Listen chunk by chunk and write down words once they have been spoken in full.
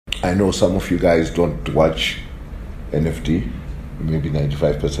I know some of you guys don't watch NFD, maybe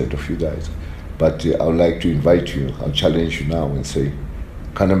 95% of you guys, but I would like to invite you, I'll challenge you now and say,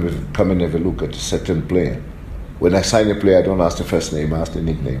 come and have a look at a certain player. When I sign a player, I don't ask the first name, I ask the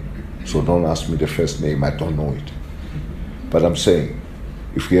nickname. So don't ask me the first name, I don't know it. But I'm saying,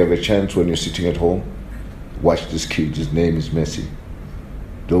 if you have a chance when you're sitting at home, watch this kid, his name is Messi.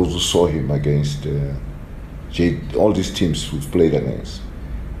 Those who saw him against all these teams we've played against,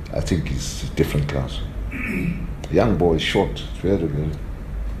 I think he's a different class. Young boy, short, very, very,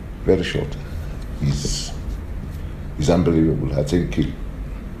 very short. He's unbelievable. I think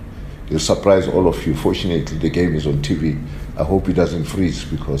he'll surprise all of you. Fortunately, the game is on TV. I hope he doesn't freeze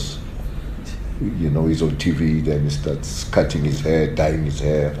because, he's on TV, then he starts cutting his hair, dyeing his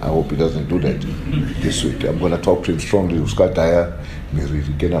hair. I hope he doesn't do that this week. I'm going to talk to him strongly. He's a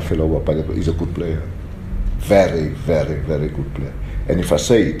good player. Very, very, very good player. And if I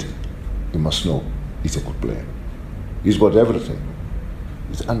say it, you must know he's a good player. He's got everything.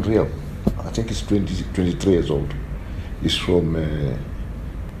 It's unreal. I think he's 23 years old. He's from a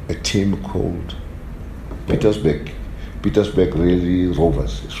team called Petersburg really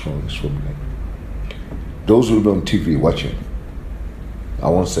Rovers. It's from there. Those who are on TV, watch him. I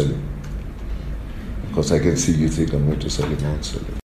won't sell him. Because I can see you think I'm going to sell him, I won't sell him.